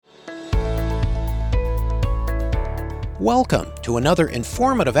Welcome to another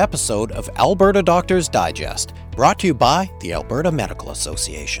informative episode of Alberta Doctors Digest, brought to you by the Alberta Medical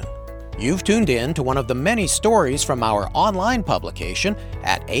Association. You've tuned in to one of the many stories from our online publication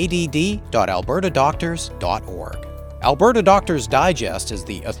at add.albertadoctors.org. Alberta Doctors Digest is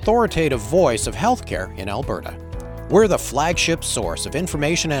the authoritative voice of healthcare in Alberta. We're the flagship source of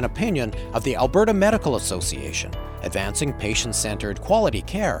information and opinion of the Alberta Medical Association, advancing patient-centered quality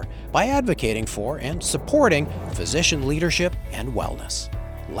care by advocating for and supporting physician leadership and wellness.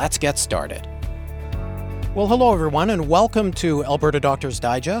 Let's get started. Well, hello everyone, and welcome to Alberta Doctors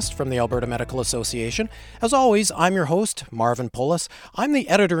Digest from the Alberta Medical Association. As always, I'm your host, Marvin Pullis. I'm the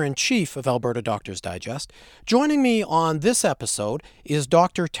editor-in-chief of Alberta Doctors Digest. Joining me on this episode is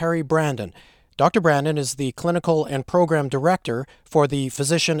Dr. Terry Brandon. Dr. Brandon is the Clinical and Program Director for the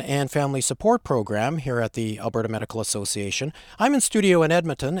Physician and Family Support Program here at the Alberta Medical Association. I'm in studio in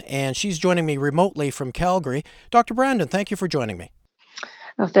Edmonton, and she's joining me remotely from Calgary. Dr. Brandon, thank you for joining me.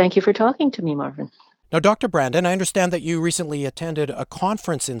 Oh, thank you for talking to me, Marvin. Now, Dr. Brandon, I understand that you recently attended a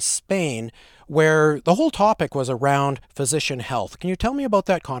conference in Spain where the whole topic was around physician health. Can you tell me about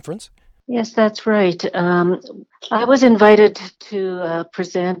that conference? Yes, that's right. I was invited to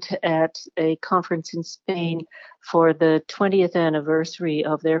present at a conference in Spain for the 20th anniversary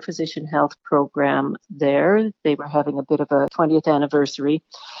of their physician health program there. They were having a bit of a 20th anniversary,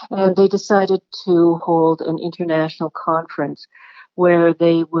 and they decided to hold an international conference where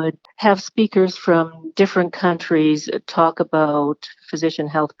they would have speakers from different countries talk about physician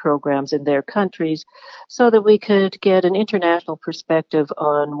health programs in their countries so that we could get an international perspective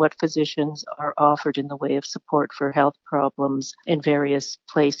on what physicians are offered in the way of support for health problems in various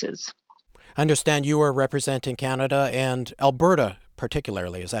places. I understand you are representing Canada and Alberta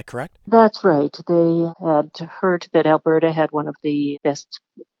particularly, is that correct? That's right. They had heard that Alberta had one of the best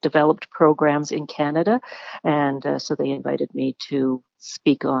developed programs in Canada, and so they invited me to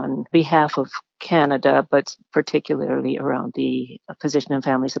speak on behalf of Canada, but particularly around the Physician and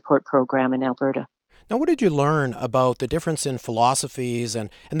Family Support Program in Alberta. Now, what did you learn about the difference in philosophies and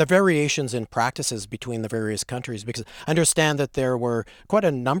the variations in practices between the various countries? Because I understand that there were quite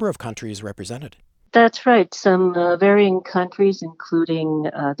a number of countries represented. That's right. Some varying countries, including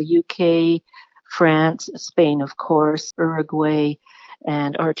the UK, France, Spain, of course, Uruguay,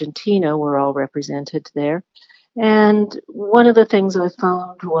 and Argentina were all represented there. And one of the things I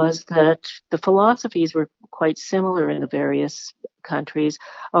found was that the philosophies were quite similar in the various countries,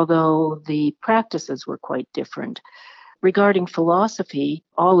 although the practices were quite different. Regarding philosophy,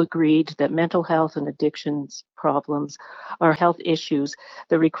 all agreed that mental health and addictions problems are health issues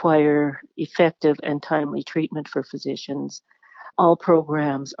that require effective and timely treatment for physicians. All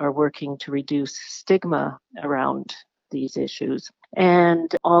programs are working to reduce stigma around these issues.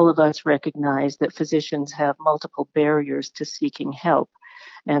 And all of us recognize that physicians have multiple barriers to seeking help,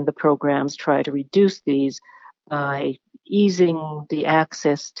 and the programs try to reduce these by easing the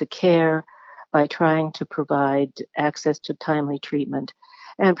access to care, by trying to provide access to timely treatment,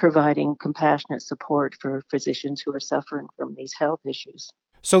 and providing compassionate support for physicians who are suffering from these health issues.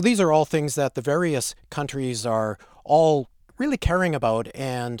 So these are all things that the various countries are all really caring about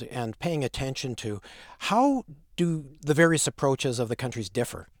and paying attention to. How do the various approaches of the countries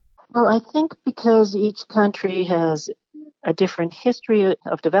differ? Well, I think because each country has a different history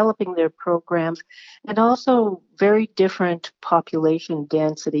of developing their programs and also very different population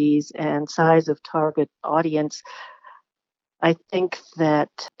densities and size of target audience, I think that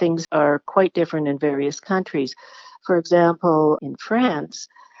things are quite different in various countries. For example, in France,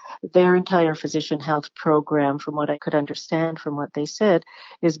 their entire physician health program, from what I could understand from what they said,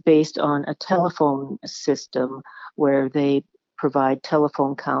 is based on a telephone system where they provide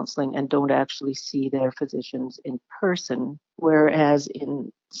telephone counseling and don't actually see their physicians in person. Whereas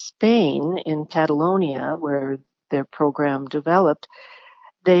in Spain, in Catalonia, where their program developed,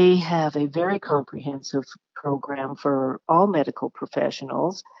 they have a very comprehensive program for all medical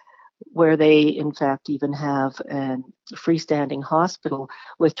professionals, where they, in fact, even have a freestanding hospital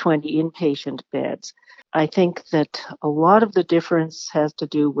with 20 inpatient beds. I think that a lot of the difference has to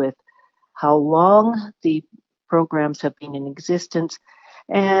do with how long the programs have been in existence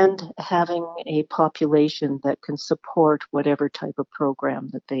and having a population that can support whatever type of program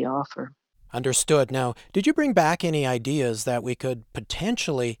that they offer. Understood. Now, did you bring back any ideas that we could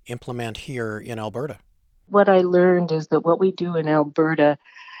potentially implement here in Alberta? What I learned is that what we do in Alberta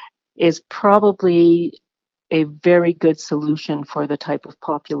is probably a very good solution for the type of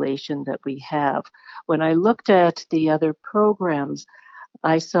population that we have. When I looked at the other programs,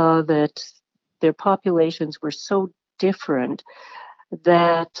 I saw that their populations were so different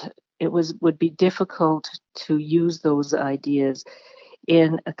that would be difficult to use those ideas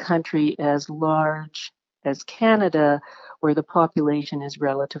in a country as large as Canada, where the population is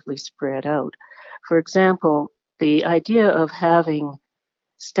relatively spread out. For example, the idea of having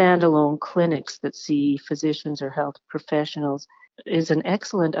standalone clinics that see physicians or health professionals is an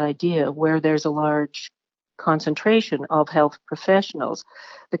excellent idea where there's a large concentration of health professionals.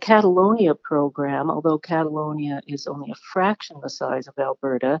 The Catalonia program, although Catalonia is only a fraction the size of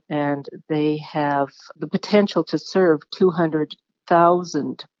Alberta, and they have the potential to serve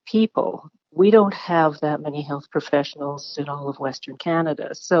 200,000 people, we don't have that many health professionals in all of Western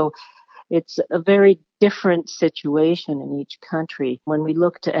Canada. So it's a very different situation in each country. When we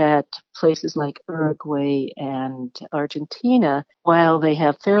looked at places like Uruguay and Argentina, while they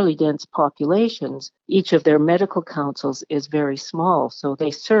have fairly dense populations, each of their medical councils is very small. So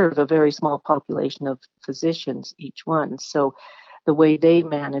they serve a very small population of physicians, each one. So the way they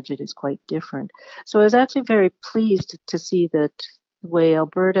manage it is quite different. So I was actually very pleased to see that the way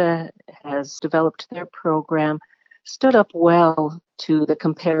Alberta has developed their program stood up well to the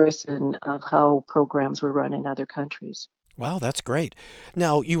comparison of how programs were run in other countries. Wow, that's great.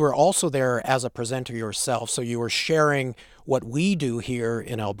 Now, you were also there as a presenter yourself, so you were sharing what we do here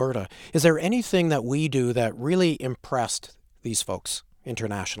in Alberta. Is there anything that we do that really impressed these folks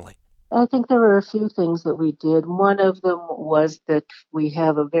internationally? I think there were a few things that we did. One of them was that we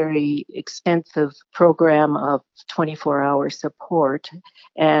have a very extensive program of 24-hour support,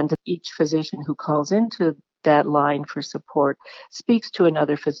 and each physician who calls into that line for support speaks to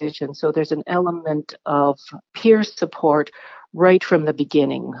another physician. So there's an element of peer support right from the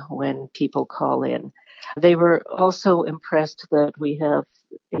beginning when people call in. They were also impressed that we have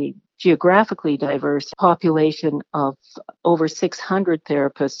a geographically diverse population of over 600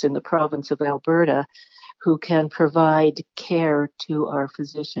 therapists in the province of Alberta who can provide care to our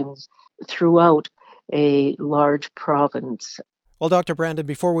physicians throughout a large province. Well, Dr. Brandon,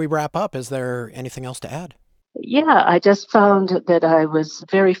 before we wrap up, is there anything else to add? Yeah, I just found that I was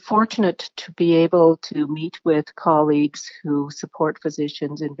very fortunate to be able to meet with colleagues who support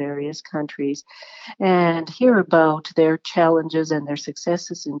physicians in various countries and hear about their challenges and their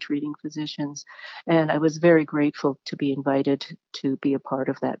successes in treating physicians. And I was very grateful to be invited to be a part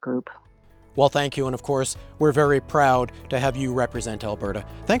of that group. Well, thank you. And of course, we're very proud to have you represent Alberta.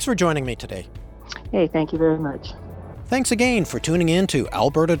 Thanks for joining me today. Hey, thank you very much. Thanks again for tuning in to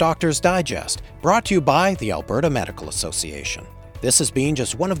Alberta Doctors Digest, brought to you by the Alberta Medical Association. This has been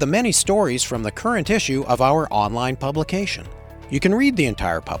just one of the many stories from the current issue of our online publication. You can read the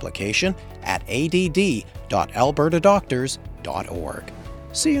entire publication at add.albertadoctors.org.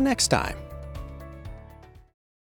 See you next time.